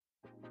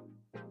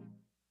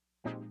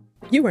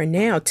You are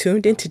now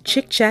tuned into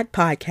Chick Chat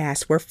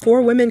Podcast, where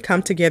four women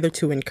come together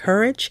to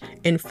encourage,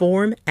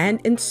 inform,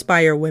 and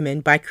inspire women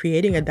by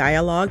creating a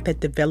dialogue that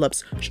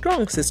develops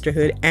strong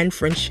sisterhood and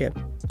friendship.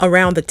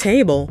 Around the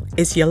table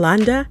is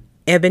Yolanda,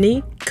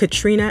 Ebony,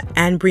 Katrina,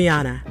 and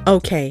Brianna.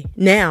 Okay,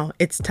 now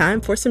it's time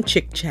for some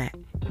Chick Chat.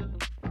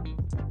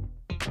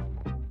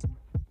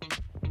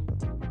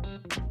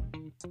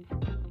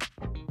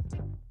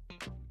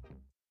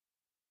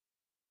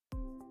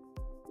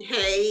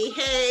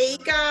 Hey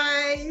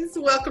guys,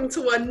 welcome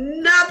to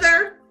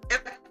another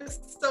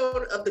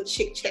episode of the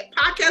Chick Chat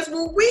Podcast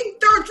where we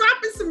are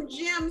dropping some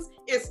gems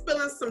and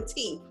spilling some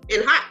tea,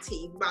 and hot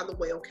tea, by the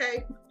way,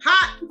 okay?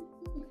 Hot,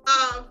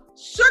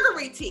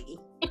 sugary tea.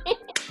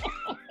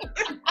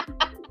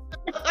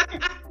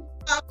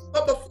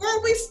 But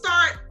before we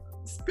start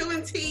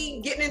spilling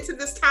tea, getting into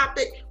this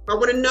topic, I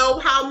want to know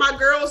how my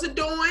girls are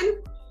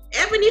doing.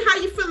 Ebony, how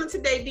you feeling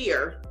today,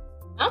 dear?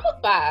 I'm a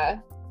 5.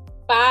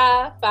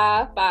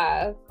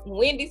 5.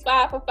 Wendy's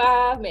 5 for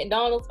 5.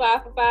 McDonald's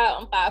 5 for 5.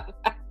 I'm 5 for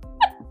 5.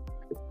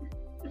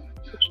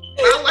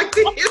 I like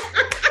to hear.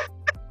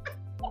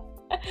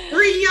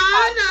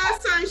 Brianna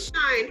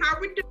Sunshine, how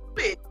we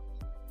doing?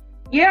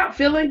 Yeah,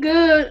 feeling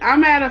good.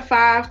 I'm at a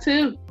 5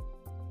 too.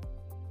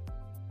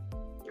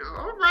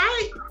 All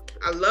right.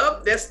 I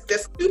love that's 2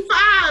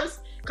 5s.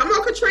 Come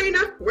on,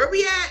 Katrina. Where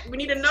we at? We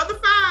need another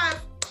 5.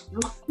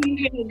 I'm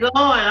keeping it going.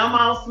 I'm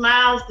all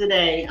smiles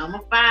today. I'm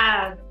a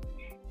 5.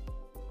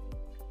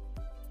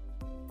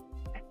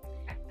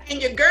 And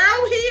your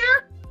girl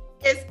here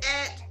is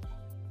at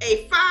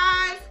a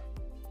 5.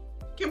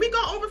 Can we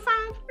go over 5?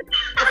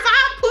 A 5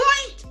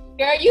 point?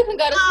 Girl, you can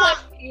go to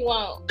 20 if you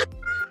want.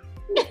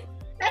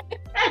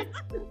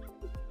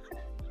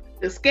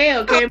 The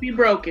scale can't be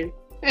broken.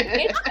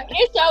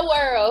 It's your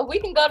world. We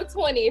can go to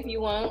 20 if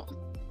you want.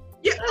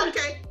 Yeah,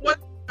 okay. Well,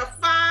 a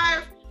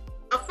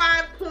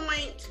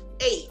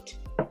 5.8.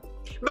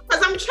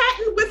 Because I'm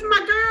chatting with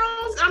my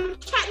girls, I'm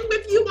chatting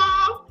with you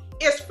all.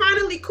 It's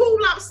finally cool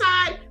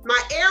outside.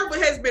 My air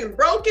has been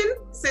broken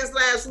since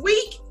last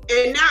week,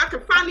 and now I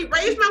can finally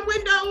raise my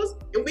windows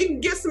and we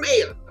can get some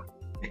air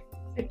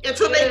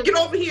until they get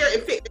over here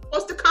and fix. It's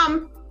supposed to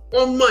come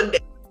on Monday.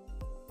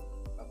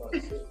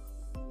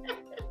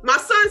 My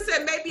son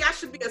said maybe I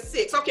should be a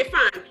 6. Okay,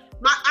 fine.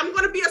 I'm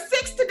going to be a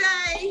 6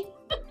 today.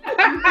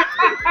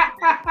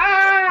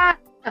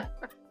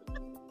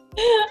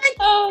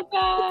 Oh,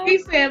 God. He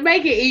said,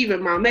 make it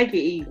even, Mom. Make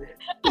it even.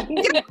 No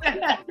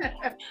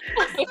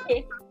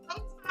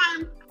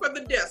time for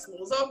the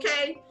decimals,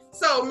 okay?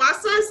 So my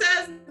son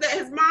says that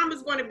his mom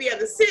is going to be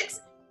at a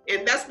 6,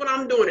 and that's what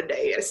I'm doing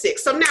today, at a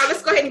 6. So now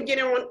let's go ahead and get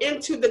on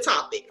into the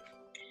topic.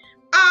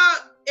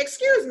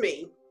 Excuse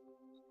me.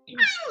 I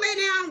don't lay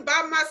down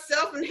by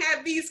myself and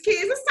have these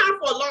kids. It's time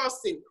for a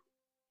lawsuit.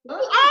 All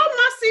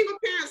my single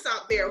parents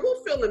out there, who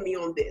feeling me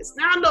on this?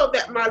 Now I know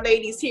that my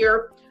ladies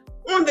here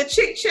on the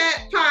Chick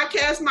Chat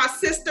Podcast, my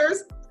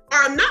sisters,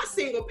 are not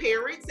single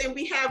parents, and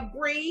we have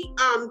Bree.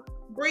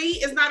 Bree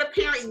is not a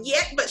parent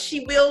yet, but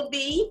she will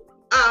be.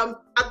 I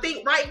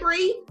think, right,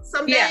 Bree?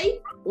 Someday? Yeah,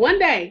 one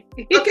day.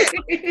 Okay.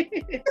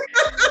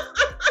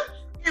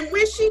 And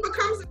when she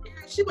becomes a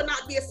parent, she will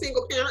not be a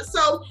single parent.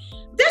 So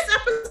this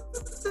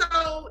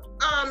episode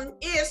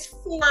is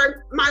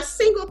for my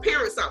single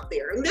parents out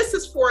there, and this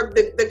is for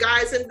the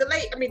guys and the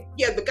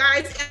the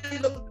guys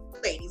and the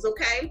ladies.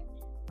 Okay.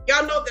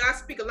 Y'all know that I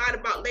speak a lot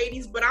about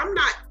ladies, but I'm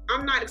not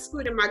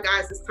excluding my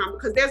guys this time,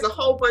 because there's a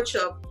whole bunch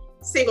of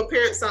single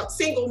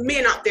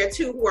men out there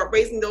too who are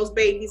raising those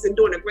babies and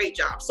doing a great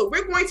job. So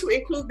we're going to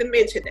include the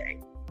men today.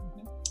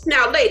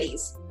 Now,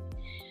 ladies,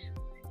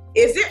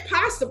 is it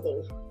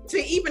possible to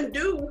even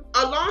do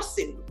a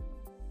lawsuit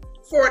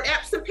for an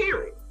absent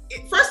parent?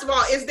 First of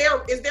all, is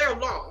there a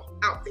law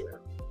out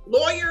there?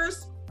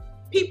 Lawyers,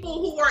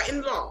 people who are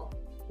in law,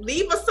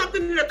 leave us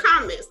something in the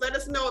comments. Let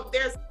us know if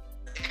there's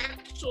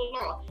actual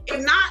law. If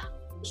not,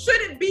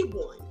 should it be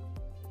one?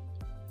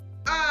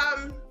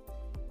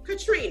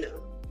 Katrina,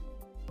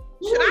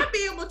 should I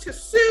be able to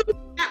sue an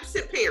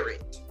absent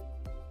parent?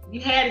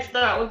 You had to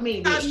start with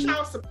me, didn't you?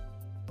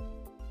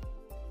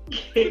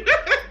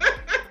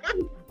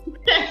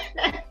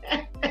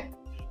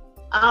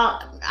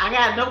 I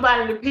got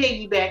nobody to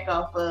piggyback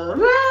off of.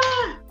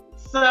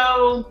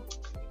 So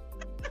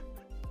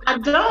I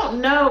don't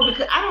know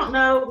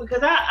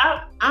because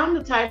I'm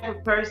the type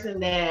of person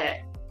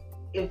that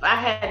if I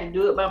had to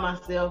do it by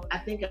myself, I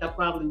think I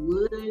probably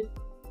would,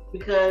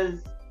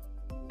 because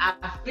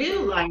I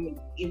feel like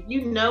if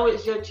you know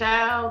it's your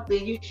child,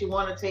 then you should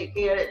want to take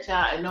care of that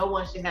child, and no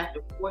one should have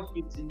to force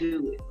you to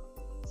do it.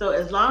 So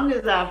as long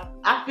as I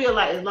feel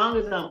like as long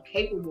as I'm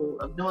capable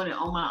of doing it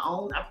on my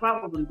own, I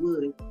probably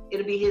would.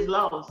 It'll be his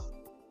loss.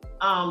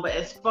 But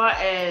as far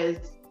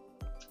as,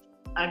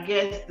 I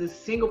guess, the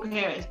single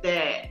parents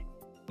that,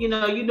 you're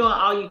doing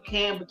all you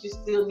can, but you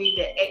still need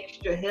that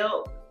extra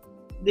help,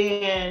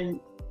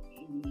 then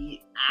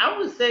I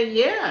would say,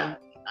 yeah,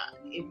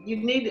 if you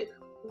need it.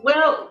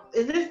 Well,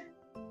 is this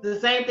the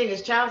same thing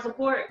as child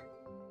support?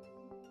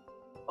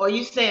 Or are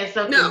you saying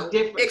something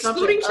different?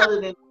 Excluding something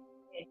other than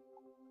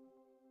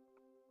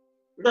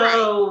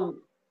So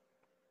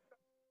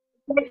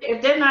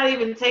if they're not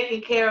even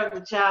taking care of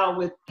the child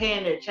with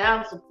paying their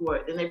child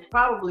support, then they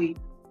probably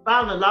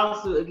filed a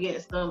lawsuit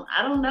against them.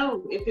 I don't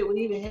know if it would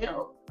even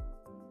help.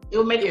 It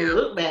would make them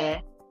look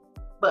bad.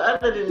 But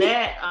other than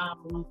that, I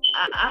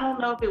don't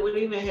know if it would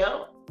even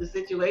help the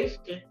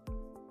situation.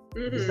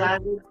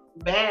 Besides it's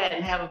bad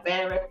and have a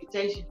bad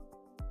reputation.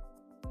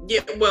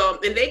 Yeah, well,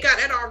 and they got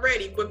that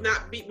already with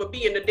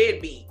being a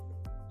deadbeat.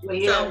 Well,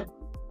 yeah.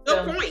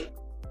 So point.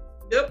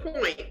 Good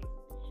point.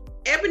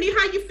 Ebony,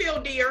 how you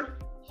feel, dear?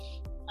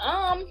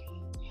 I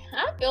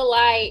feel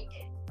like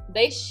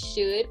they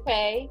should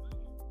pay.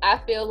 I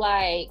feel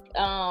like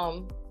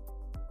a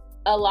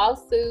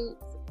lawsuit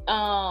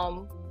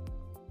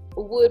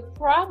would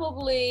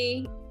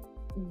probably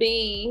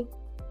be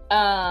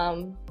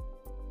I'm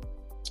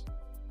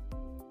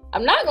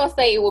not gonna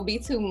say it will be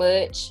too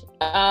much.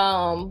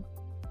 I'm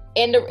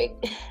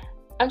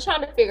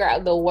trying to figure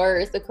out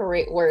the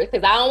correct words,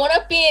 because I don't want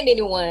to offend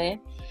anyone.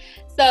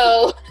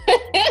 So,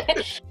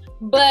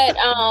 but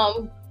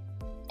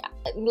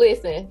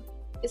listen,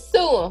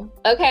 sue them,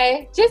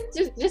 okay? Just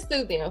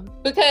sue them,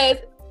 because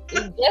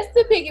just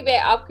to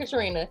piggyback off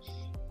Katrina,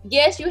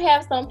 yes, you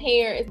have some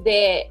parents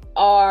that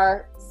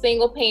are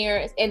single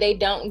parents and they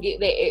don't get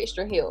that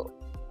extra help,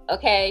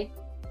 okay?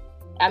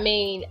 I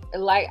mean,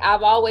 like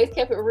I've always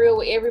kept it real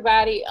with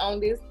everybody on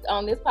this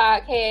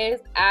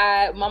podcast.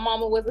 My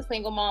mama was a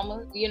single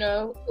mama, you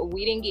know.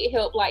 We didn't get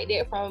help like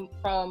that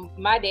from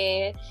my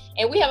dad,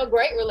 and we have a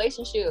great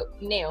relationship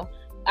now.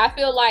 I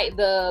feel like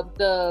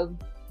the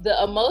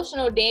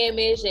emotional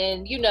damage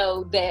and, you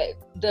know, that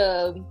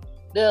the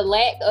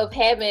lack of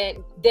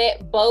having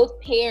that both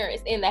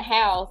parents in the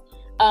house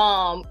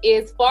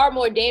is far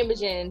more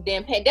damaging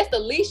than pay. That's the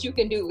least you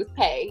can do is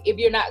pay if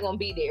you're not going to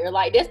be there.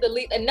 Like, that's the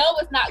least. And no,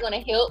 it's not going to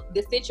help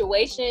the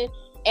situation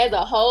as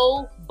a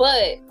whole,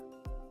 but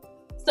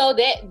so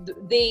that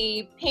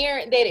the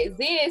parent that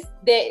exists,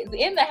 that is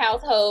in the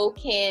household,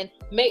 can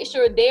make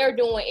sure they're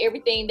doing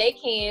everything they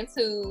can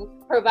to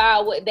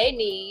provide what they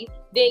need,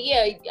 then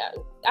yeah,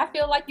 I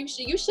feel like you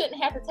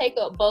shouldn't have to take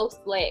up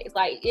both slacks.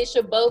 Like, it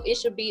should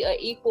be an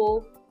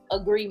equal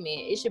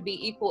agreement. It should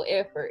be equal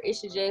effort. It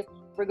should just,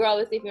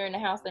 regardless if you're in the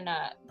house or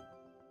not.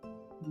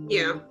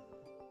 Yeah.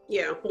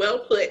 Well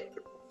put.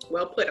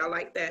 I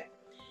like that.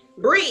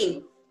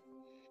 Bree,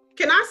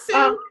 can I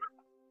sue?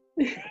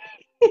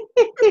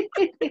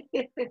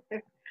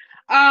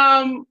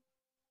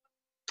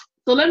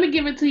 So let me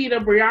give it to you the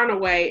Brianna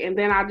way, and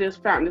then I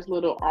just found this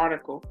little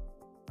article.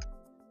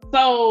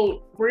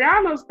 So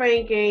Brianna's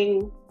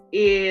thinking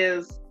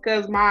is,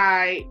 because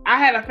I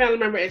had a family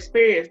member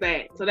experience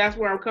that, so that's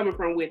where I'm coming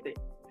from with it.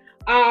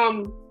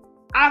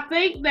 I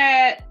think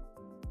that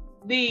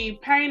the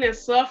pain and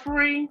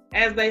suffering,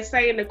 as they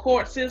say in the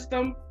court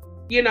system,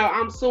 you know,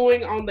 I'm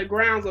suing on the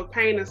grounds of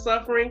pain and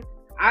suffering.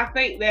 I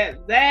think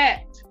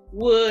that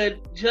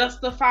would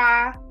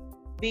justify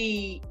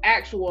the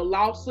actual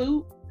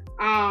lawsuit.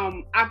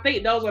 I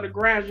think those are the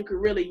grounds you could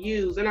really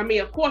use. And I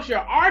mean, of course, your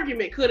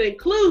argument could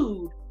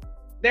include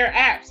they're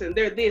absent,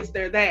 they're this,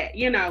 they're that,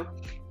 you know.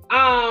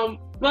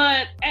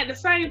 But at the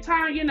same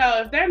time, you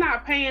know, if they're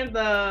not paying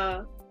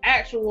the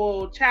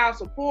actual child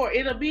support,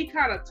 it'll be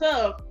kind of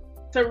tough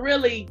to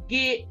really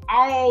get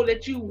all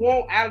that you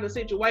want out of the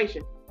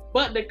situation.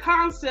 But the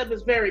concept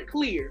is very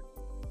clear.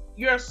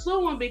 You're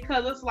suing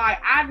because it's like,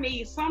 I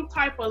need some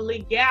type of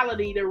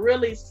legality to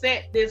really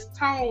set this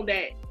tone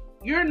that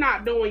you're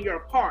not doing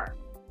your part.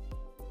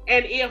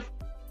 And if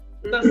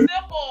the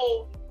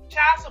simple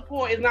child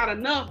support is not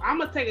enough, I'm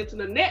gonna take it to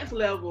the next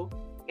level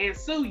and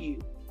sue you.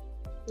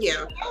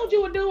 Yeah. What would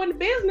you do in the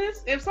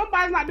business? If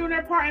somebody's not doing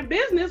their part in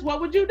business,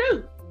 what would you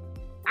do?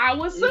 I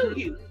would sue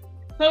you.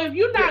 So if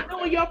you're not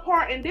doing your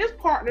part in this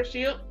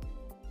partnership,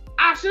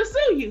 I should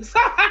sue you. So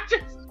I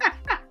just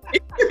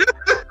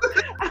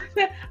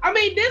I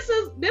mean, this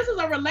is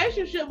a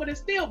relationship, but it's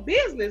still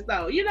business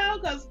though, you know,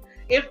 because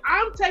if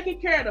I'm taking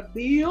care of the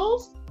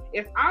bills,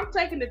 if I'm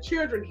taking the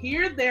children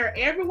here, there,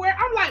 everywhere,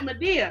 I'm like,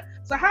 Medea,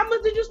 so how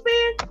much did you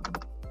spend?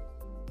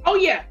 Oh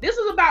yeah, this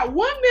is about $1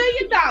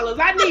 million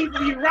I need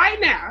from you right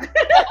now.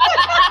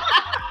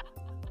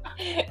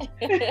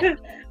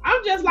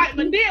 I'm just like,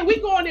 Medea, we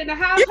going in the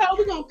household,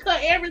 we're going to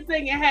cut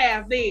everything in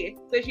half then.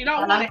 Since you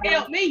don't want to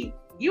help me,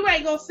 you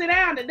ain't going to sit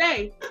down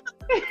today.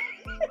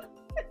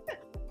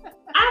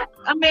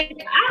 I mean,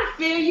 I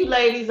feel you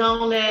ladies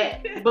on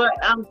that, but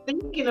I'm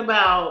thinking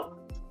about,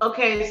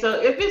 okay,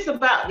 so if it's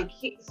about the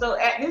kids, so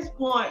at this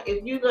point,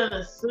 if you're going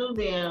to sue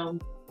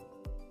them,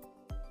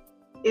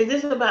 is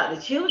this about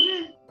the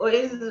children? Or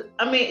is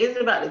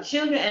it about the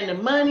children and the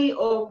money?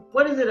 Or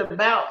what is it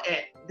about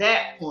at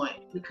that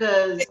point?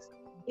 Because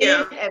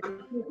you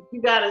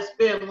got to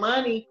spend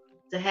money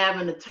to have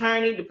an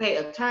attorney, to pay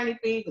attorney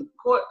fees and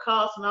court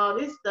costs and all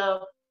this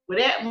stuff. With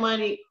that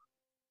money,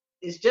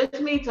 it's just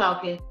me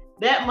talking,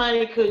 that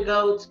money could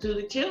go to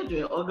the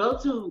children or go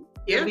to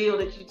the bill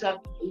that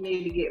you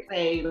need to get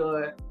paid,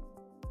 or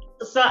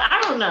so I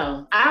don't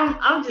know.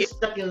 I'm just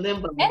stuck in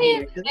limbo. That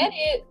is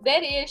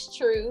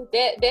true.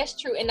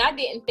 That's true. And I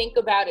didn't think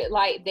about it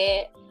like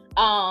that.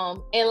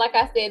 And like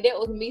I said, that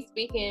was me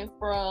speaking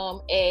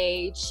from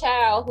a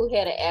child who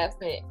had an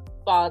absent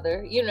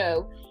father, you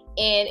know.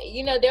 And,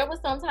 you know, there was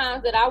some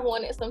times that I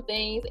wanted some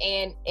things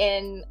and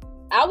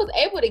I was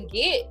able to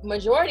get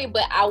majority,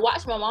 but I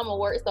watched my mama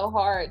work so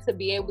hard to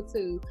be able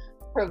to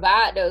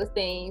provide those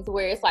things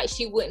where it's like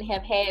she wouldn't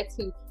have had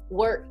to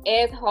work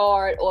as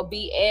hard or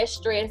be as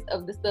stressed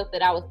of the stuff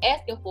that I was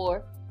asking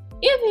for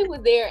if he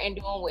was there and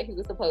doing what he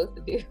was supposed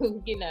to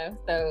do, you know.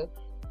 So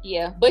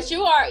yeah, but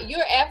you're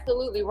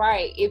absolutely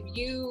right. If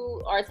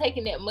you are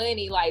taking that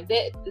money like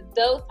that,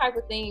 those type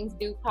of things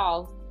do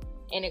cost,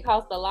 and it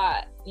costs a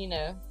lot, you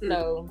know.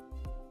 So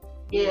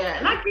yeah,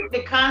 and I get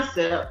the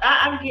concept.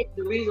 I get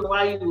the reason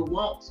why you would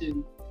want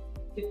to,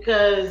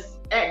 because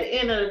at the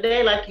end of the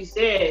day, like you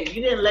said,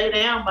 you didn't lay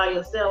down by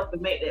yourself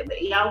and make that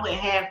baby. Y'all went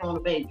half on the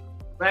baby,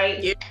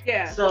 right?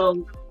 Yeah.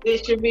 So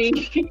it should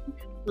be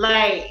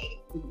like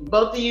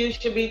both of you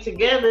should be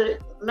together,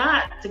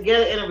 not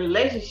together in a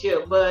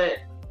relationship, but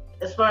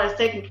as far as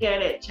taking care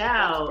of that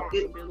child,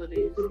 it should be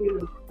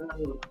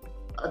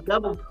a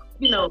double,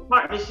 you know,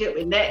 partnership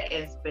in that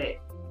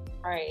aspect.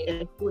 Right.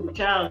 And for the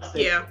child's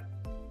sake. Yeah.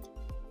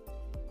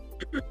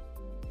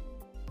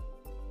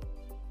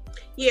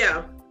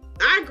 Yeah,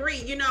 I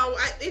agree. You know,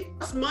 it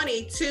costs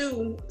money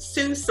to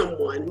sue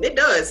someone. It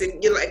does.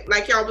 And you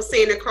like y'all was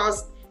saying, it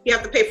costs. You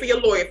have to pay for your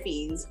lawyer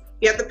fees.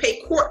 You have to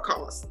pay court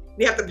costs.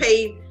 You have to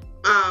pay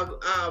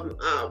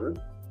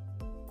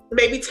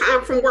maybe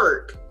time from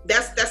work.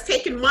 That's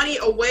taking money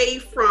away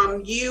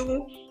from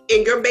you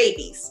and your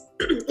babies.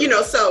 You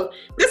know, so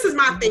this is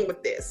my thing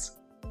with this.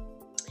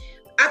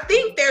 I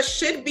think there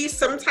should be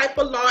some type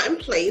of law in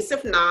place.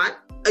 If not,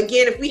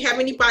 again, if we have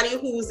anybody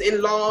who's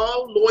in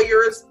law,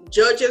 lawyers,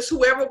 judges,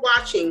 whoever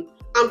watching,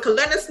 can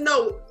let us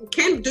know,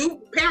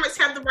 parents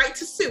have the right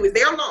to sue? Is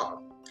there a law?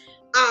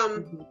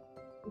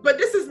 But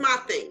this is my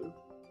thing.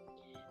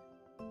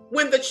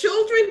 When the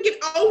children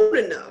get old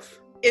enough,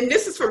 and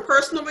this is from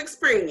personal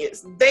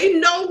experience, they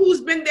know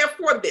who's been there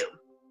for them.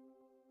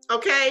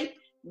 Okay?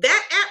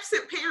 That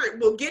absent parent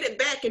will get it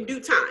back in due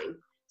time.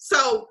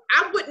 So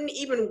I wouldn't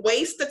even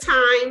waste the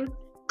time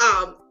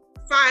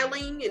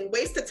filing and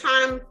waste the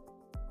time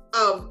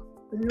of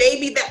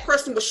maybe that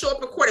person will show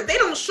up in court. If they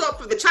don't show up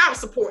for the child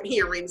support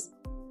hearings,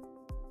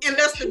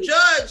 unless the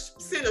judge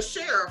sent a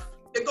sheriff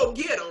to go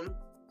get them.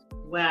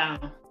 Wow.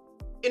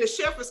 And the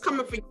sheriff is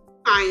coming for you,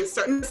 kind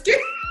sir.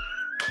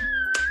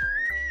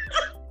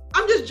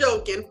 I'm just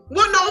joking.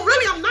 Well, no,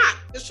 really, I'm not.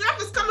 The sheriff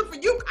is coming for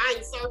you,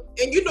 kind sir,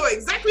 and you know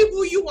exactly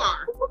who you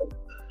are.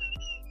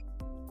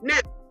 Now.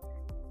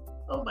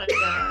 Oh my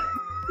God.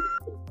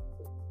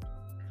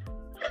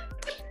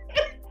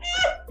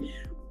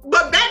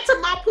 But back to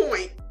my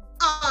point.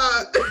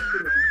 I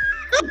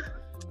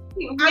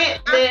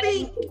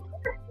think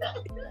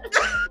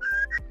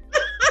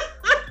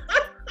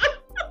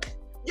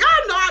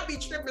y'all know I be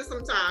tripping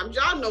sometimes.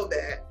 Y'all know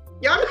that.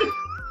 Y'all know.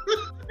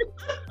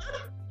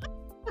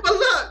 But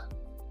look,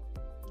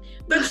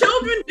 the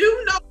children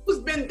do know who's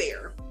been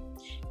there.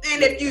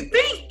 And if you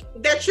think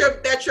that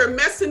you're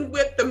messing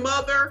with the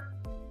mother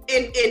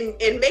and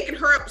making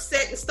her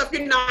upset and stuff,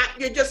 you're not.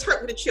 You're just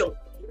hurting the children.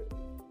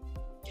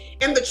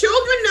 And the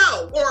children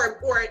know,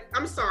 or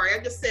I'm sorry, I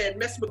just said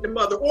mess with the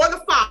mother or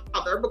the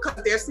father,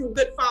 because there's some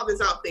good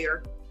fathers out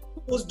there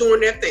who's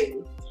doing their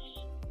thing.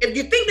 If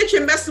you think that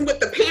you're messing with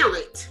the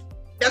parent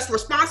that's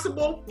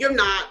responsible, you're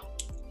not.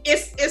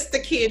 It's the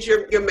kids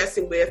you're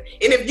messing with.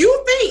 And if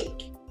you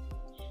think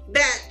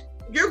that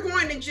you're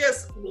going to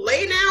just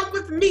lay down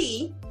with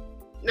me,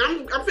 now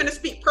I'm finna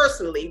speak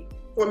personally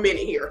for a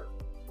minute here.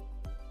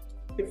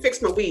 And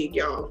fix my wig,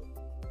 y'all.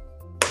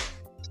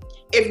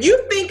 If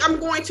you think I'm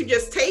going to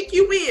just take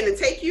you in and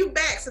take you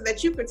back so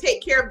that you can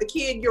take care of the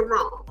kid, you're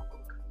wrong.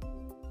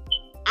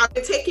 I've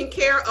been taking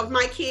care of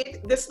my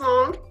kid this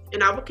long,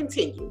 and I will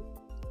continue.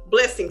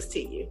 Blessings to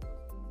you.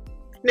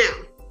 Now,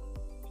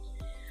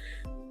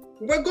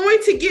 we're going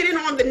to get in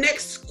on the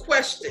next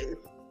question.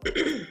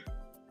 Am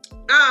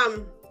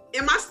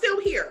I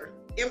still here?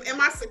 Am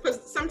I?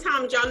 Because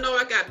sometimes y'all know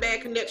I got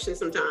bad connection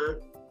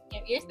sometimes.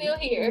 You're still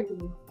here.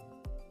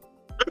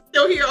 I'm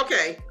still here.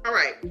 Okay. All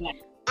right. Yeah.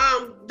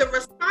 The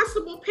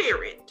responsible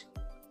parent.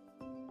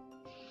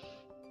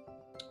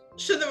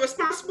 Should the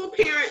responsible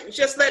parent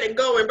just let it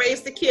go and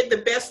raise the kid the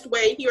best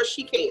way he or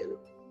she can?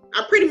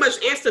 I pretty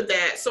much answered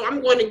that, so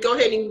I'm going to go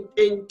ahead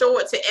and throw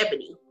it to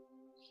Ebony.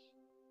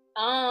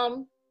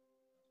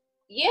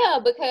 Yeah,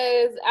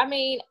 because I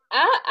mean,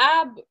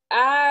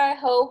 I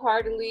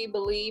wholeheartedly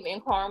believe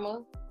in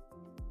karma.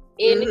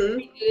 It can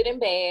be good and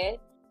bad.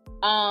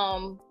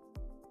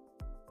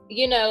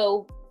 You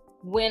know,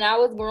 when I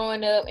was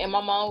growing up and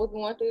my mom was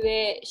going through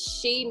that,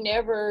 she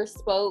never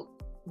spoke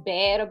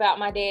bad about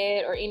my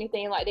dad or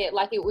anything like that.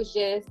 Like, it was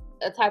just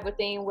a type of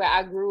thing where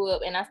I grew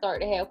up and I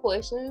started to have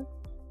questions.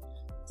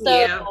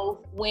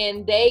 So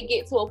when they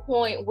get to a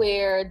point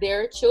where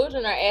their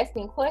children are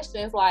asking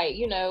questions like,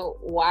 you know,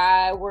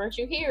 why weren't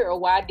you here? Or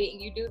why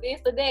didn't you do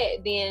this or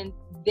that? Then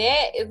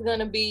that is going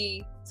to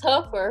be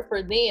tougher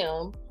for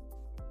them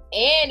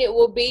And it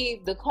will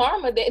be the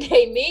karma that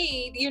they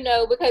need, you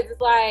know, because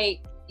it's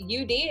like,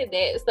 you did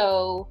that,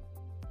 so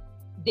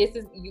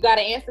you got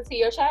to answer to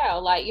your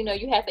child. Like, you know,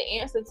 you have to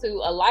answer to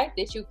a life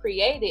that you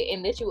created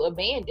and that you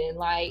abandoned.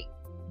 Like,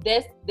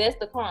 that's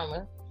the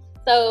karma.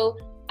 So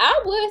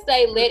I would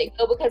say let it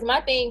go, because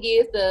my thing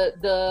is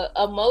the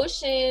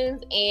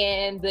emotions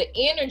and the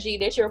energy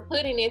that you're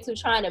putting into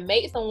trying to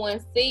make someone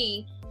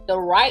see the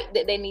right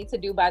that they need to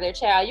do by their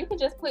child, you can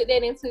just put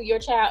that into your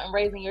child and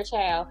raising your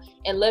child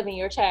and loving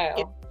your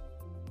child.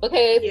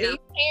 Because these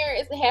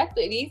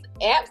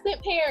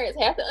absent parents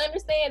have to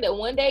understand that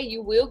one day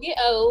you will get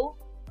old,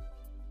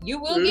 and you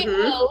will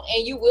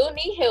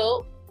need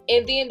help.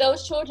 And then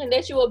those children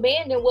that you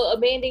abandon will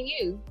abandon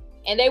you,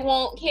 and they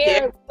won't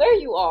care where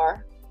you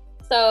are.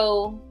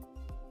 So,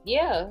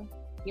 yeah,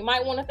 you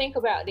might want to think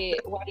about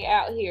that while you're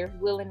out here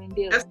willing and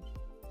dealing.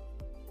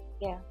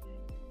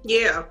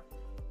 Yeah,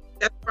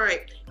 that's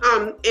right.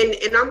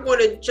 And I'm going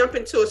to jump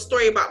into a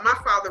story about my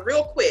father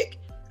real quick.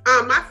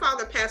 My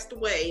father passed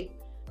away.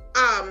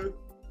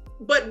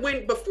 But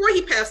before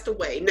he passed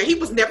away, now he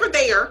was never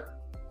there.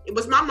 It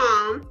was my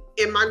mom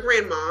and my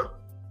grandma.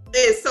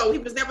 And so he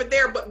was never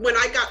there. But when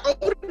I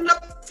got old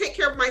enough to take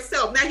care of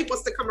myself, now he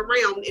wants to come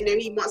around, and then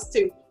he wants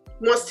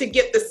to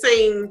get the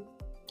same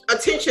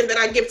attention that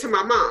I give to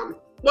my mom.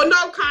 Well,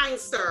 no, kind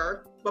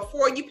sir,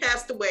 before you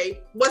passed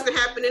away, wasn't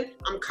happening.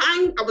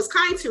 I was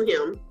kind to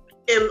him,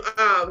 and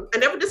I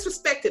never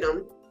disrespected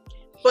him,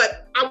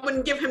 but I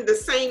wouldn't give him the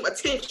same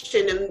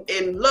attention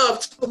and love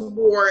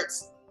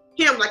towards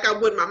him like I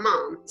would my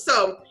mom.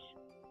 So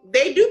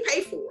they do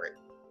pay for it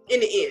in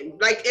the end.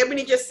 Like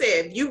Ebony just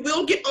said, you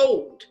will get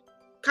old,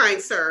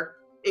 kind sir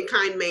and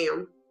kind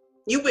ma'am.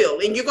 You will.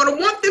 And you're going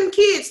to want them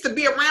kids to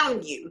be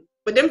around you.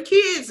 But them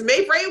kids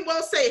may very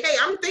well say, hey,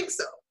 I don't think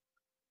so.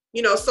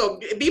 You know, so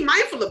be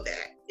mindful of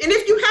that. And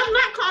if you have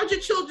not called your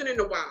children in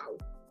a while,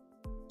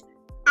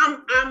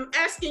 I'm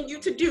asking you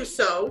to do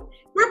so.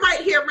 We're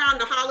right here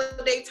around the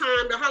holiday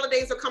time. The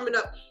holidays are coming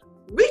up.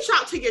 Reach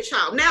out to your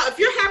child. Now, if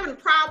you're having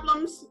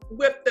problems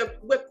with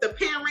the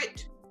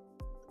parent,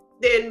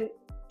 then,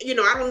 you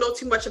know, I don't know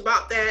too much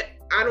about that.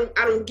 I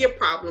don't give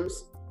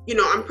problems. You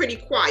know, I'm pretty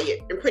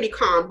quiet and pretty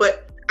calm,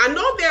 but I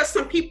know there are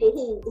some people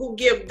who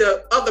give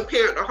the other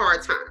parent a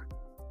hard time.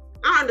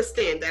 I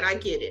understand that. I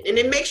get it. And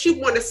it makes you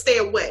want to stay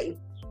away.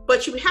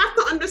 But you have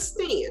to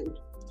understand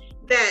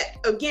that,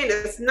 again,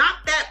 it's not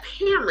that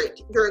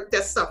parent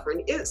that's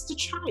suffering. It's the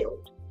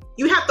child.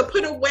 You have to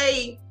put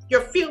away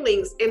your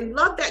feelings and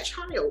love that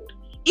child.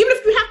 Even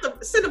if you have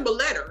to send them a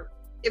letter,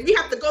 if you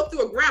have to go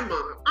through a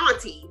grandma,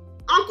 auntie,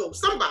 uncle,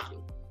 somebody,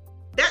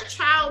 that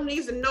child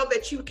needs to know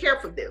that you care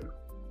for them.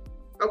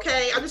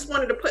 Okay? I just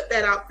wanted to put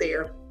that out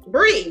there.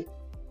 Bree,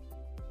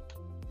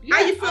 how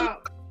you feel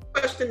about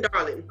the question,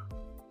 darling?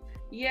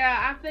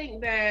 Yeah, I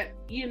think that,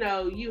 you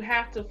know, you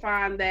have to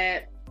find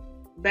that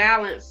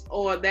balance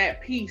or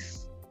that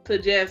peace to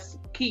just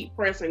keep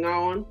pressing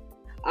on.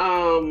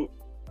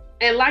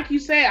 And like you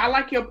said, I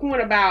like your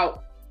point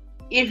about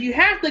if you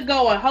have to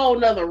go a whole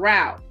nother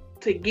route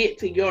to get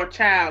to your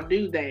child,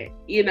 do that.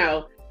 You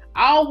know,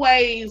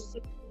 always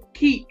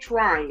keep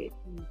trying.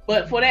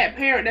 But for that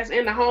parent that's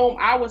in the home,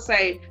 I would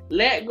say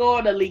let go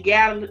of the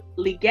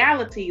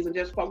legalities and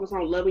just focus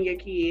on loving your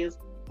kids,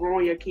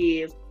 growing your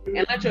kids,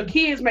 and let your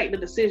kids make the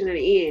decision in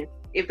the end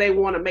if they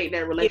want to make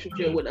that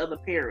relationship with the other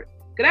parent.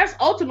 Because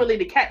that's ultimately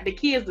the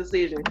kid's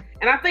decision.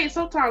 And I think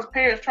sometimes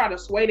parents try to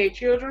sway their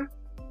children,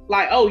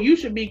 like, oh, you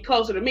should be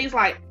closer to me. It's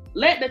like,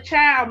 let the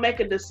child make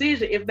a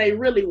decision if they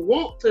really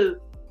want to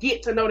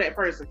get to know that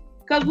person.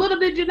 Because little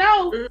did you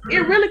know,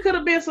 it really could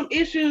have been some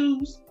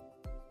issues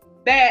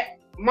that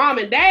mom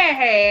and dad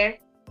had,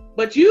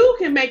 but you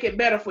can make it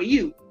better for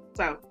you.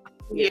 So,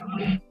 yeah.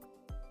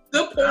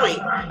 Good point.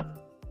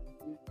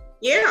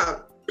 Yeah.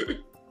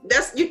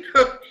 That's, you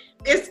know,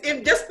 it's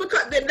just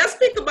because, let's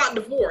speak about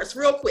divorce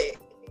real quick.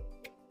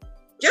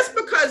 Just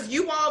because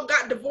you all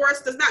got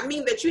divorced does not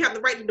mean that you have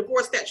the right to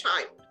divorce that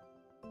child.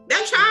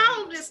 That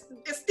child is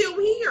still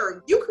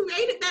here. You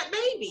created that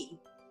baby.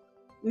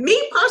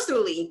 Me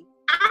personally,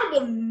 I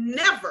will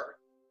never,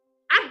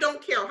 I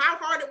don't care how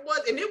hard it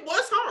was, and it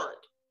was hard.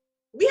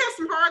 We had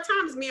some hard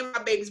times, me and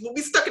my babies, but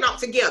we stuck it out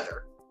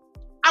together.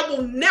 I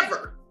will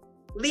never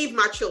leave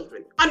my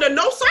children under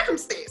no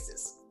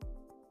circumstances.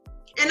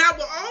 And I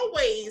will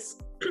always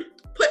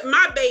put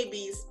my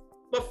babies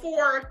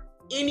before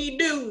any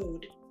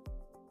dude.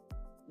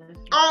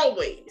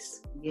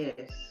 Always.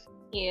 Yes.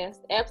 Yes,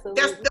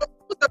 absolutely.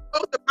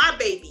 Those are my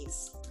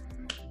babies.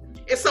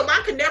 And so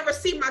I can never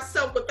see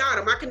myself without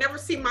them. I can never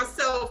see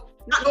myself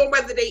not knowing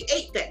whether they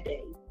ate that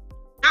day,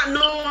 not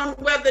knowing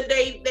whether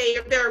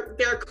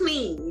they're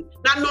clean,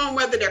 not knowing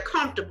whether they're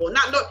comfortable,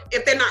 not know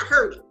if they're not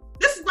hurting.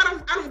 This is what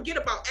I don't get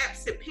about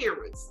absent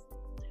parents.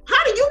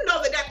 How do you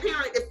know that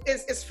parent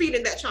is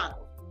feeding that child?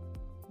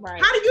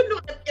 Right. How do you know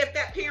if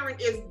that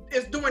parent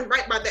is doing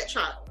right by that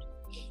child?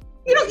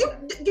 You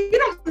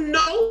don't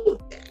know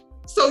that.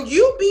 So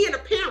you being a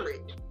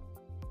parent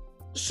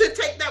should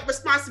take that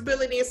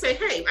responsibility and say,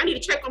 hey, I need to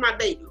check on my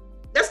baby.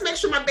 Let's make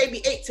sure my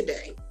baby ate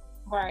today.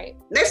 Right.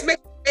 Let's make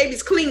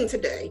babies clean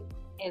today.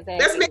 Exactly.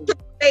 Let's make the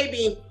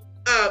baby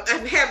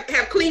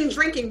have clean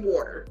drinking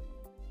water.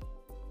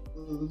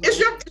 Mhm. It's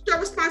your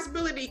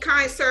responsibility,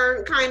 kind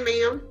sir, kind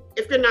ma'am,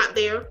 if you're not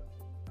there.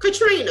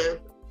 Katrina,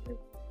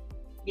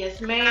 Yes,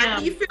 how ma'am.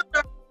 do you feel?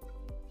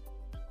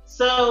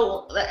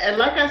 So,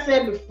 like I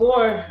said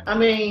before, I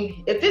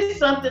mean, if it's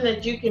something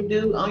that you can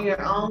do on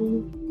your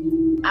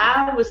own,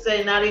 I would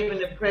say not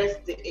even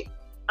impressed.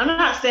 I'm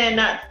not saying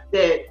not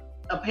that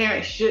a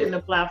parent shouldn't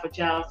apply for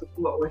child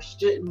support or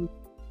shouldn't,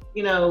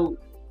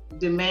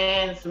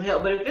 demand some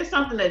help. But if it's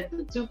something that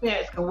the two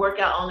parents can work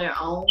out on their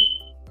own,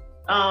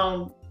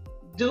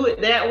 do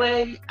it that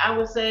way, I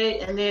would say.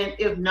 And then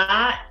if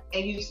not,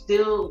 and you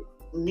still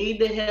need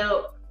the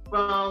help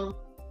from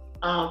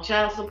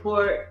child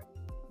support,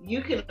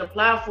 you can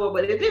apply for it.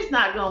 But if it's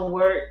not going to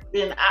work,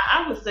 then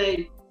I would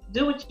say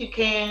do what you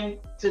can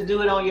to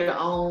do it on your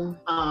own.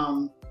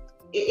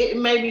 It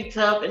may be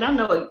tough, and I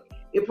know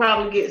it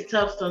probably gets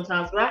tough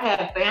sometimes, but I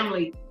have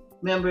family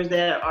members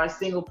that are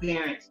single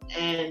parents,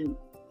 and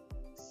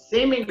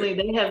seemingly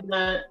they have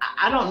done,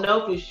 I don't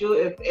know for sure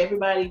if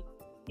everybody,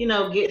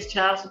 gets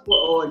child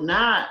support or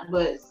not,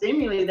 but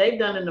seemingly they've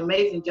done an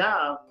amazing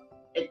job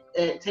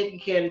at taking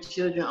care of the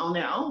children on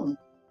their own.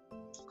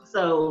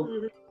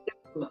 So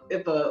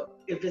if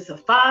it's a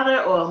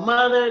father or a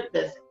mother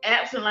that's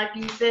absent, like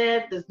you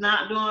said, does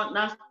not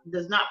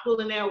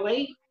pulling their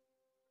weight,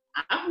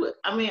 I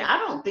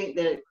don't think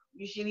that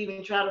you should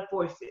even try to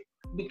force it,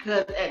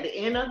 because at the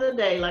end of the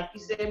day, like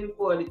you said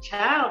before, the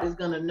child is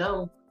gonna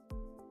know,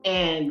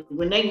 and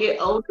when they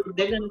get older,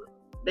 they're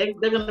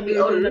gonna be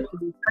old enough to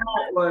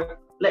decide or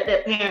let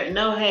that parent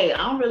know, hey, I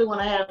don't really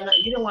want to have,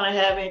 you don't want to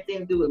have anything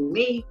to do with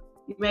me.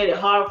 You made it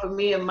hard for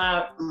me and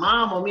my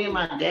mom or me and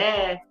my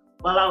dad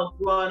while I was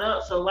growing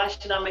up, so why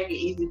should I make it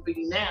easy for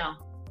you now?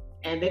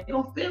 And they're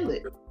gonna feel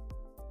it.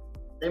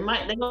 They're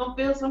gonna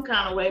feel some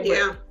kind of way,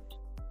 but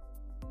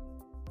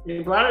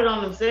they brought it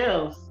on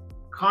themselves.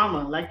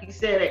 Karma, like you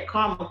said, that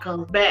karma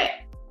comes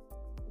back,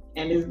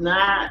 and it's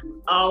not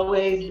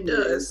always. It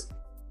does.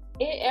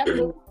 It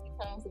absolutely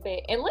comes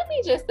back. And let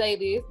me just say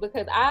this,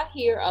 because I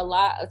hear a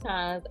lot of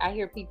times, I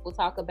hear people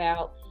talk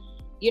about,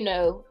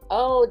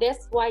 oh,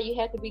 that's why you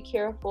have to be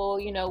careful,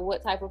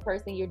 what type of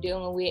person you're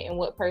dealing with and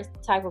what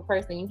type of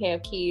person you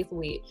have kids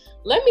with.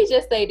 Let me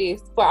just say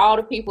this for all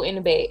the people in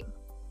the back.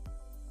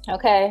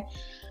 Okay?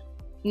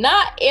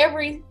 Not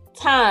every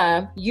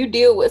time you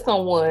deal with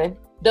someone,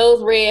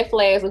 those red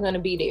flags are going to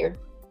be there.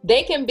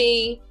 They can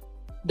be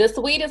the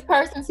sweetest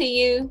person to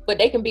you, but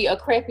they can be a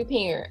crappy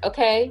parent,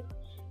 okay?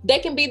 They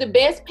can be the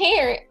best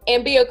parent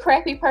and be a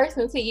crappy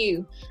person to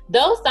you.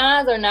 Those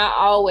signs are not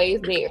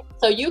always there.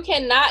 So you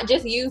cannot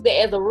just use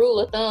that as a rule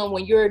of thumb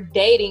when you're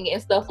dating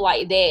and stuff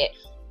like that.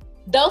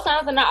 Those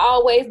signs are not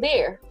always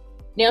there.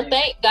 Now,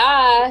 thank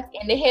God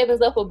in the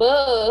heavens up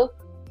above,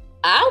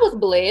 I was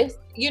blessed,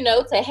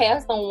 to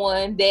have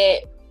someone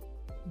that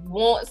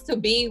wants to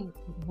be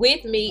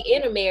with me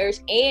in a marriage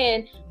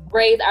and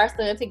raise our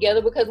son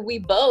together, because we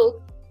both,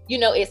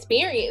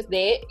 experienced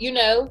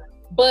that,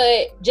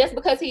 but just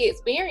because he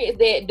experienced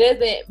that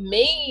doesn't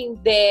mean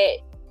that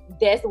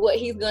that's what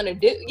he's gonna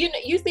do.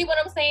 You see what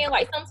I'm saying?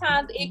 Like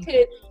sometimes it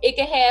could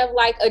have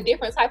like a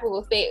different type of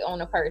effect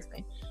on a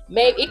person.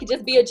 Maybe it could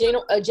just be a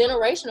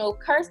generational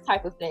curse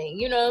type of thing.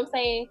 You know what I'm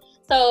saying?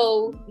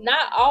 So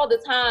not all the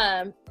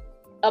time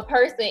a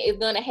person is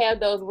gonna have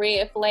those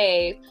red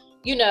flags.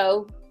 You can't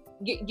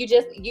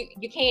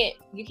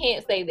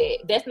say that.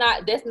 That's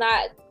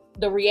not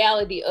the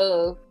reality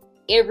of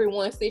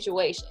everyone's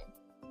situation.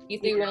 You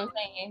see what I'm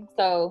saying?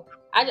 So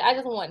I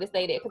just wanted to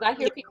say that, because I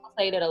hear people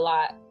say that a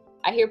lot.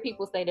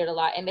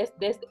 And that's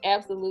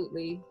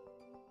absolutely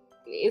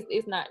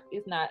it's not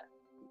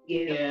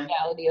the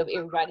reality of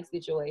everybody's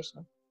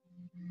situation.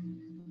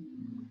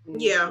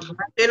 Yeah,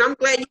 and I'm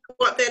glad you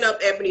brought that up,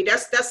 Ebony.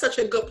 That's such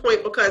a good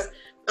point, because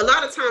a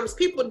lot of times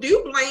people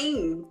do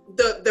blame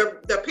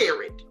the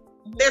parent.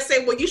 They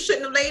say, well, you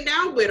shouldn't have laid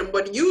down with him,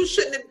 but you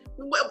shouldn't have.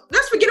 Well,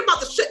 let's forget about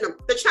the shouldn't have.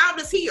 The child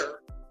is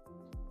here.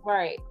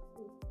 Right.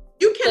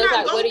 You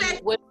cannot go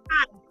back.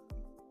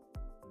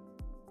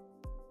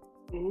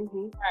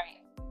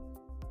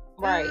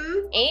 Right.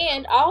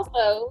 And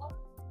also,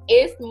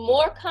 it's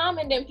more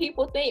common than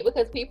people think,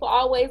 because people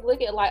always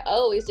look at like,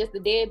 oh, it's just the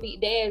deadbeat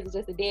dads. It's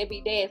just the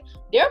deadbeat dads.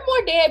 There are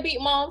more deadbeat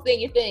moms than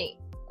you think.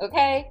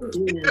 Okay.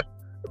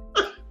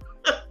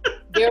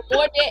 There are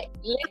more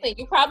listen,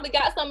 you probably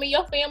got some of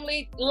your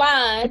family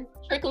line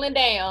trickling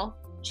down.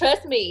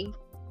 Trust me,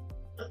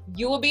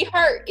 you will be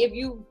hurt if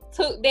you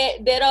took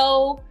that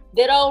old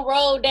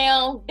road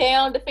down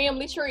the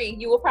family tree.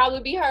 You will probably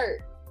be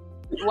hurt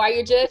while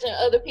you're judging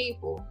other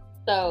people.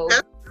 So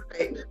that's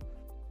right.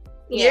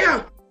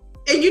 Yeah.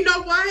 And you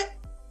know what?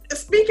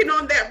 Speaking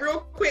on that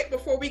real quick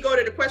before we go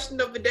to the question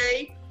of the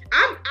day,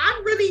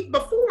 I really,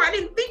 before, I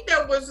didn't think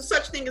there was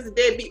such thing as a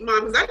deadbeat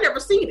mom, because I'd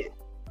never seen it.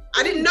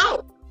 I didn't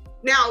know.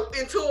 Now,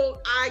 until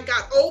I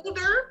got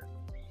older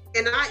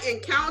and I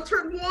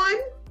encountered one,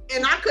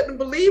 and I couldn't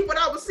believe what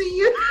I was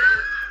seeing.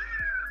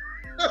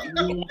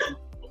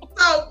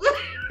 So,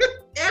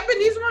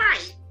 Ebony's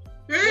right.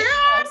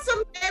 Yeah,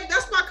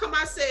 that's why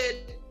I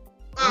said.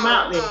 I'm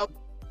out there.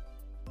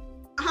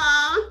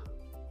 Huh?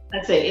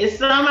 I said it's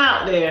some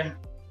out there.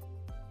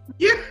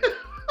 Yeah.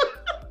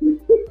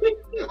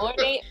 More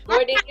than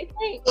you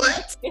think.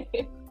 What?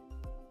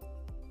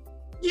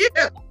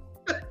 Yeah.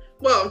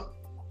 Well,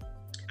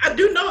 I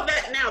do know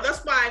that now.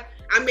 That's why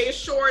I made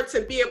sure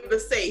to be able to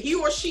say he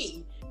or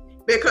she,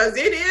 because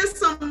it is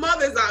some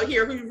mothers out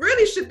here who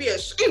really should be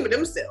ashamed of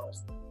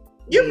themselves.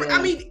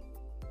 I mean,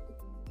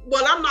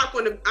 well, I'm not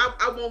going to.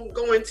 I won't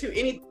go into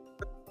any.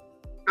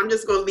 I'm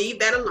just going to leave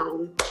that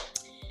alone.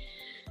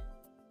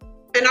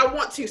 And I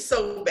want to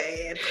so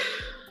bad.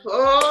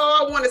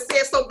 Oh, I want to say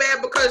it so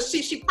bad because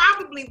she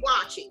probably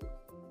watching.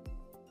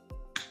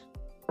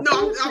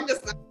 No, I'm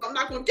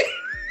not going to get.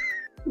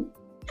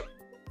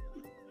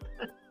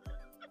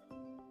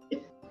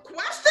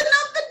 Question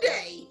of the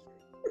day.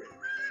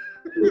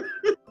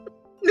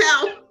 Now,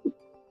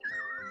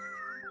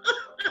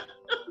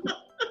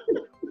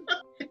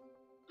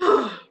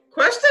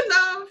 question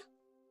of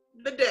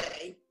the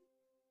day.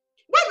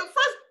 Wait, but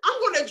first, I'm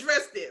going to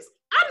address this.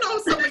 I know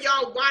some of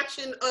y'all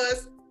watching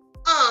us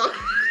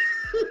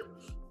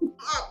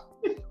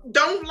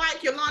don't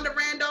like Yolanda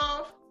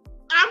Randolph.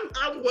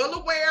 I'm well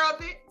aware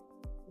of it.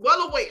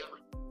 Well aware.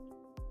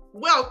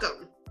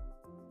 Welcome.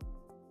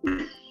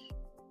 Now,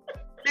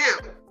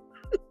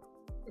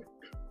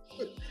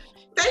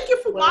 thank you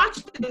for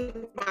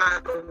watching, by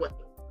the way.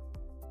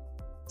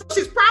 So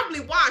she's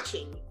probably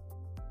watching.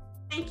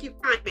 Thank you,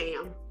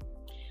 ma'am.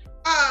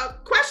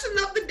 Question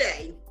of the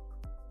day.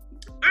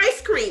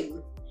 Ice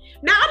cream.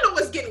 Now, I know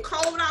it's getting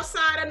cold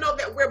outside. I know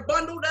that we're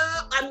bundled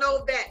up. I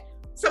know that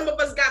some of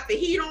us got the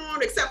heat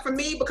on, except for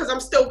me, because I'm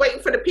still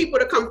waiting for the people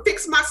to come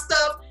fix my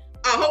stuff.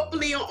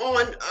 Hopefully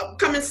on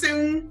coming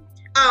soon.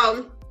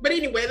 But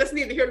anyway, that's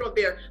neither here nor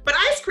there. But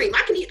ice cream,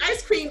 I can eat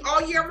ice cream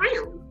all year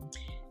round.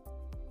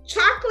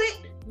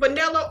 Chocolate,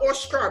 vanilla, or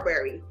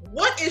strawberry.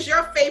 What is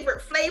your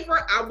favorite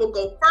flavor? I will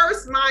go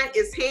first. Mine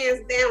is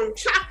hands down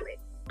chocolate.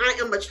 I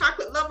am a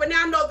chocolate lover.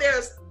 Now I know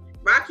there's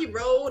Rocky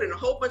Road and a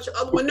whole bunch of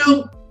other ones.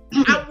 No,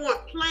 I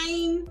want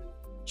plain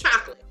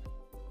chocolate.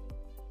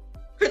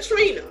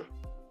 Katrina,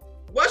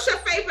 what's your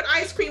favorite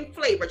ice cream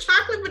flavor?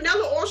 Chocolate,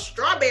 vanilla, or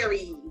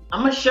strawberry?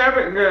 I'm a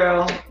sherbet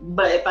girl,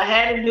 but if I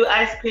had to do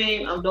ice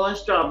cream, I'm doing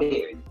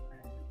strawberry.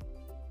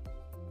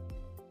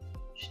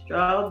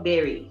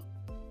 Strawberry.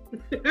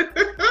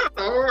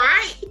 All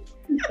right.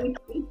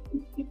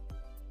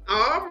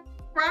 All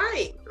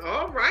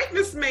right,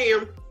 Miss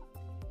Ma'am.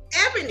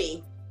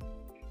 Ebony.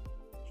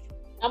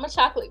 I'm a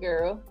chocolate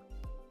girl.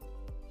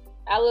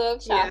 I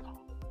love chocolate. Yeah.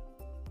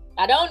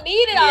 I don't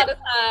need it all the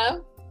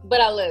time,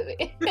 but I love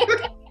it.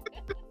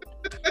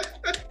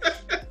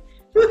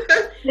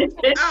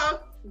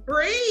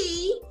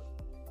 Bree.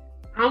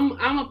 I'm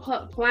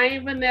a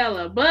plain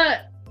vanilla,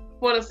 but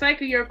for the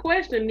sake of your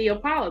question,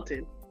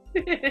 Neapolitan.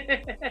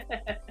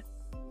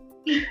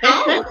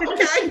 Oh,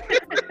 okay.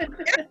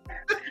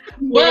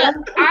 But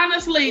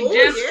honestly,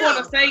 just for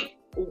the sake,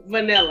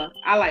 vanilla.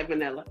 I like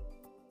vanilla.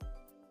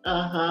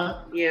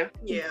 Uh-huh. Yeah.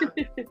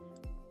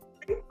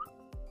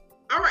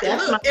 All right.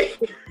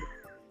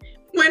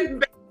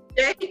 Look,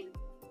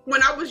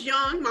 when I was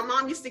young, my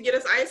mom used to get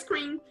us ice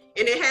cream,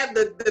 and it had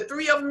the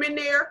three of them in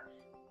there.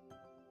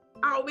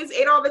 I always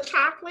ate all the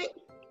chocolate,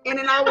 and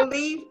then I would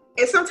leave,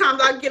 and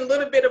sometimes I'd get a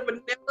little bit of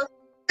vanilla.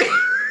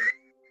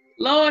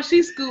 Lord,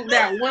 she scooped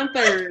out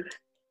 1/3.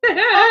 It's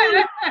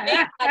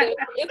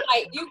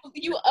like you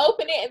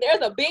open it and there's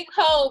a big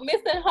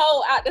missing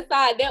hole out the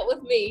side. That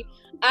was me.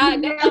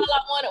 That's all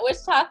I wanted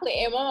was chocolate,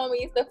 and my mama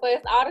used to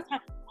fuss all the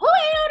time. Who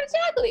ate all the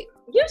chocolate?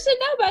 You should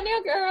know by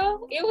now,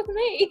 girl. It was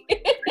me.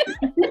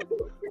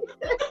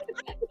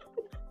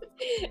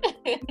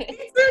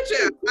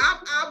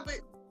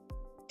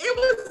 It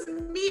was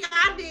me.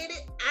 I did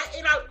it.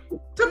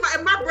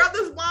 If my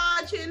brother's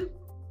watching,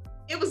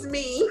 it was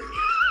me.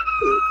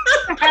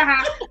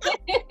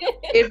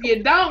 If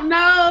you don't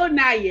know,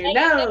 now you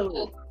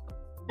know.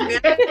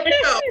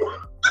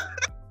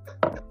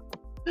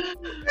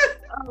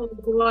 Oh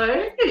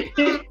boy.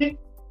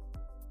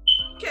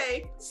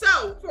 Okay,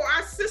 so for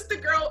our sister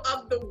girl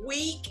of the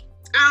week,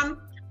 I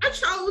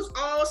chose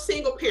all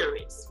single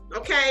parents.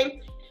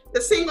 Okay,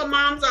 the single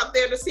moms out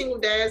there, the single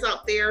dads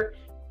out there.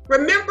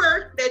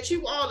 Remember that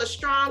you all are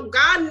strong.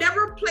 God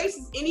never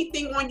places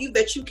anything on you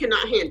that you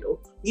cannot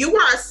handle. You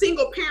are a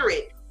single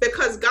parent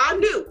because God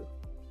knew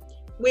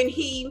when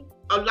He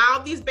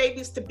allowed these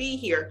babies to be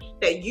here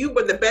that you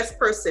were the best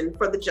person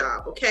for the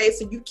job. Okay,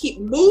 so you keep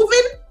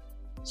moving,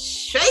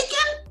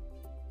 shaking,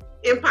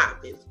 and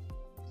popping.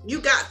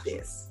 You got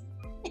this.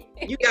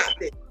 You got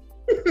this.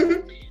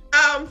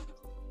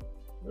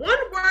 One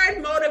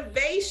word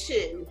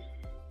motivation.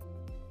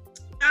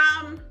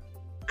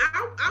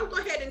 I'll go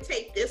ahead and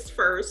take this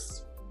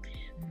first.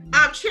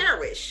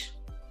 Cherish.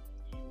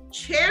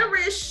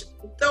 Cherish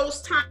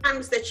those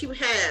times that you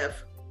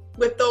have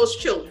with those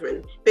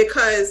children,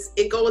 because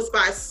it goes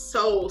by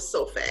so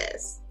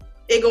fast.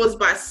 It goes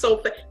by so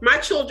fast. My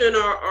children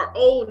are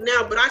old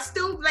now, but I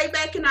still lay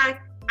back and I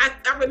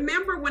I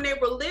remember when they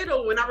were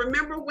little, and I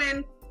remember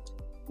when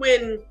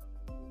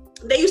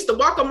they used to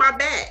walk on my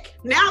back.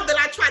 Now that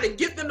I try to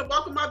get them to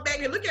walk on my back,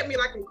 they look at me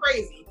like I'm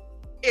crazy.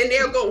 And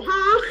they'll go,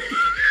 huh?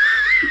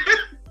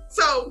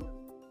 So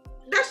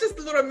that's just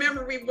a little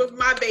memory with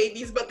my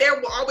babies, but there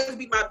will always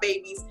be my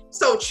babies.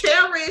 So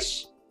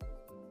cherish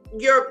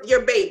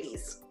your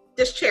babies.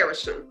 Just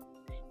cherish them.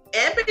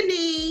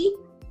 Ebony.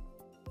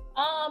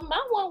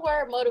 My one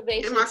word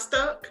motivation. Am I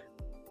stuck?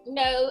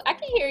 No, I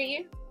can hear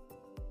you.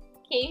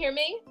 Can you hear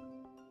me?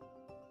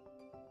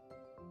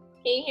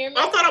 Can you hear me?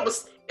 I thought I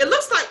was. It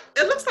looks like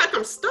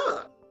I'm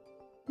stuck.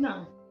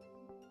 No.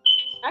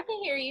 I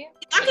can hear you.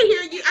 I can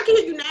hear you. I can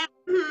hear you now.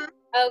 Mm-hmm.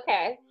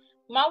 Okay.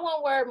 My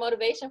one word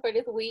motivation for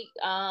this week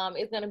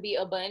is going to be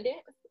abundance.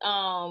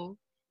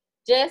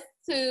 Just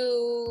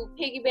to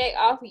piggyback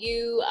off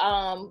you,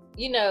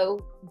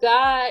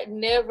 God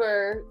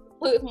never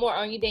puts more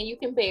on you than you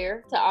can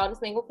bear to all the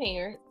single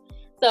parents.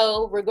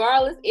 So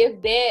regardless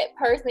if that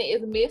person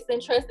is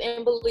missing, trust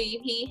and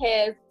believe he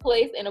has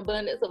placed an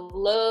abundance of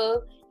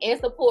love and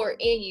support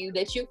in you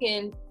that you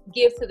can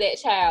give to that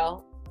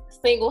child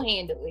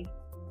single-handedly.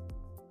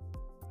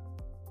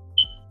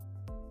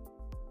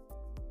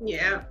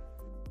 Yeah,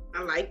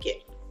 I like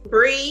it.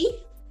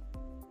 Bree?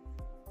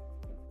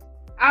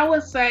 I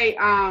would say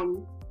I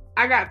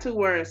got 2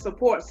 words: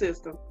 support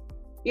system.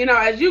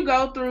 As you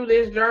go through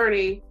this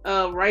journey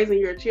of raising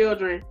your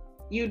children,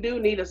 you do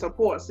need a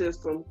support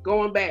system.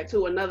 Going back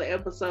to another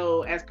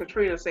episode, as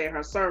Katrina said,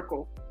 her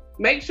circle.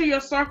 Make sure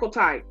your circle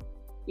tight.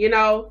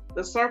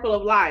 The circle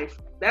of life.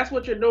 That's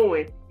what you're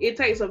doing. It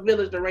takes a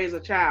village to raise a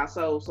child,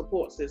 so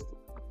support system.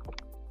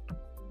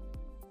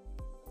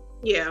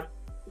 Yeah,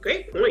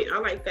 great point. I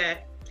like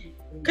that.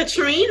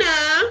 Katrina?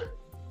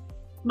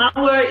 My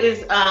word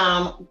is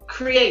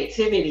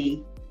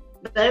creativity.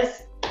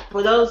 That's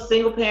for those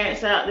single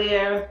parents out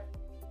there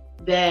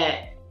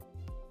that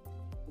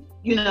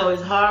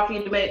it's hard for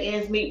you to make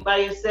ends meet by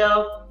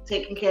yourself,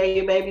 taking care of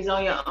your babies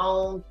on your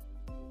own.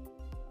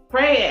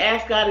 Pray and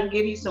ask God to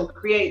give you some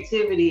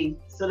creativity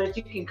so that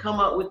you can come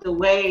up with a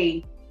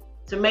way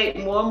to make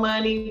more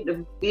money,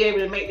 to be able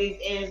to make these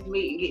ends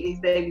meet and get these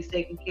babies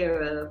taken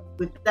care of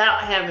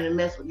without having to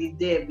mess with these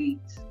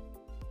deadbeats.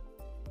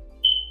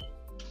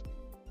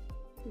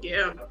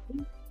 Yeah.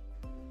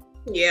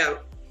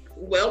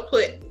 Well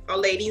put,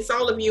 ladies.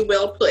 All of you,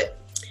 well put.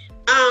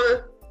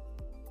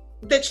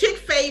 The chick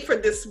fave for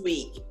this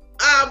week.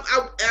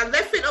 I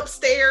left it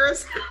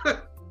upstairs,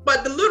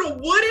 but the little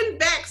wooden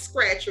back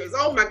scratchers.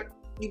 Oh my God!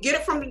 You get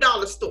it from the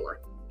dollar store.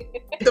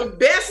 The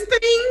best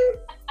thing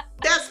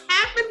that's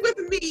happened with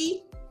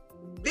me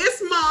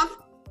this month,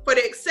 for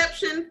the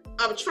exception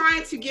of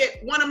trying to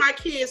get one of my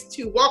kids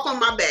to walk on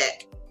my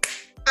back.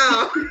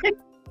 I'm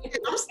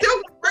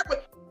still gonna work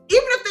with.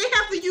 Even if they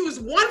have to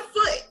use one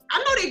foot, I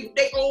know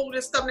they old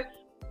and stuff.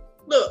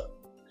 Look,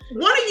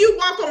 one of you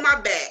walk on my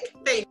back.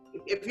 Thank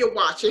you, if you're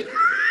watching.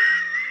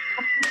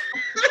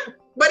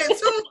 But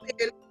until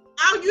then,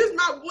 I'll use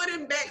my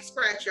wooden back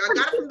scratcher. I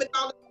got it from the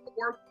dollar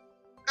store.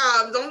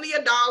 It was only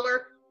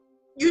 $1.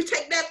 You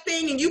take that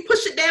thing and you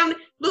push it down.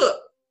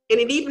 Look, and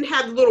it even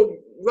had little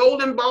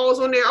rolling balls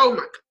on there. Oh my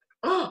God!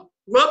 Oh,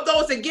 rub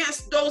those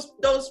against those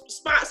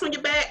spots on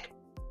your back.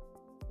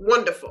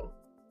 Wonderful.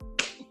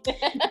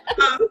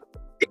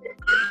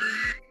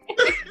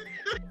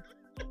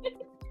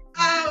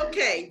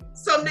 Okay,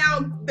 so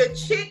now the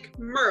chick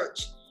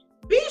merch.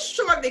 Be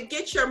sure to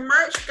get your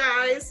merch,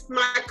 guys.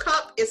 My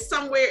cup is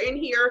somewhere in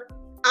here.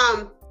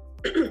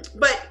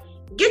 But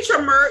get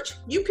your merch.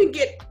 You can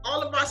get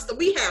all of our stuff.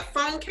 We have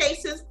phone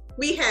cases.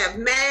 We have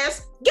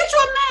masks. Get you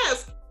a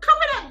mask.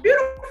 Cover that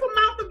beautiful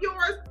mouth of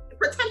yours.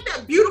 Protect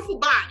that beautiful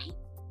body.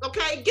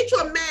 Okay, get you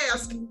a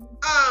mask.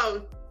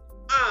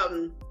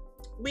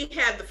 We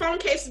have the phone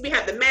cases, we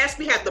have the masks,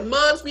 we have the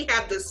mugs, we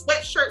have the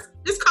sweatshirts.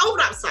 It's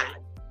cold outside.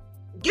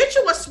 Get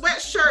you a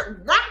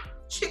sweatshirt, rock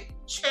chick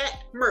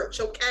chat merch,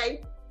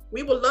 okay?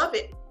 We will love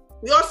it.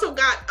 We also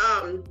got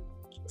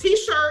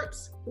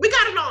t-shirts. We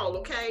got it all,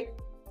 okay?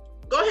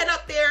 Go ahead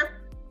up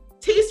there,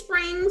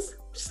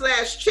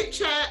 Teesprings/chick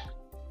chat.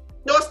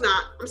 No, it's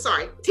not. I'm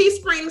sorry.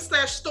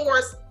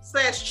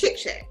 Teesprings/stores/chick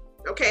chat.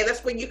 Okay,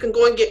 that's where you can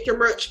go and get your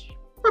merch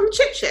from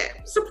Chick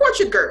Chat. Support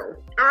your girl,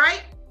 all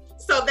right?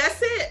 So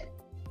that's it.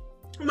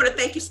 I want to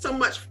thank you so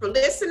much for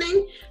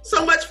listening,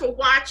 so much for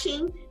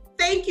watching.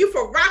 Thank you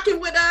for rocking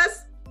with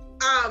us.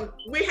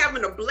 We're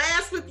having a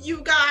blast with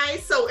you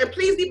guys. And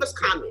please leave us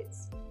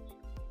comments.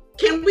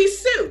 Can we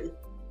sue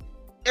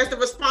as the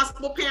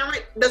responsible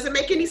parent? Does it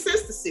make any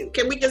sense to sue?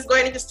 Can we just go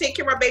ahead and just take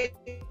care of our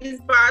babies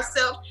by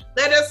ourselves?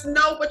 Let us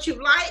know what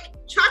you like,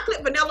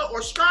 chocolate, vanilla,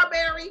 or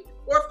strawberry.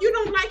 Or if you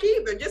don't like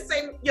either, just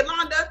say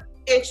Yolanda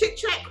and Chick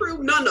Chat crew,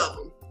 none of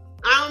them.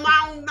 I'm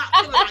not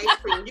feeling ice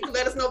cream. You can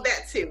let us know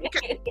that too.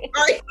 Okay.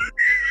 All right.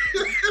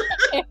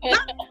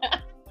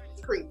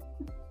 Ice cream.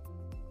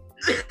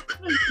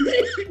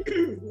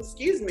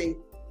 Excuse me.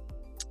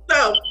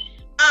 So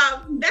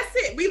that's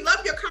it. We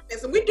love your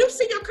comments, and we do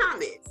see your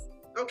comments.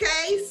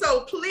 Okay.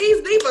 So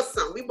please leave us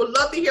some. We would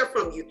love to hear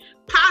from you.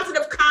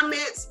 Positive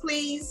comments,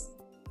 please.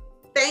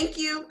 Thank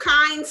you,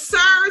 kind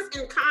sirs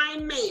and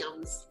kind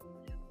ma'ams.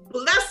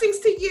 Blessings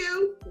to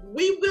you.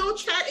 We will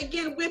chat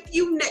again with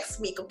you next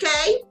week,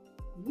 okay?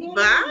 Yeah.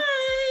 Bye.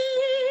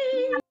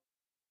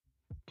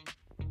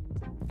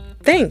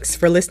 Thanks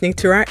for listening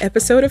to our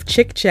episode of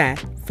Chick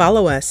Chat.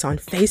 Follow us on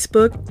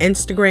Facebook,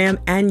 Instagram,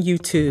 and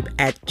YouTube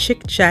at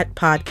Chick Chat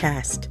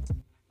Podcast.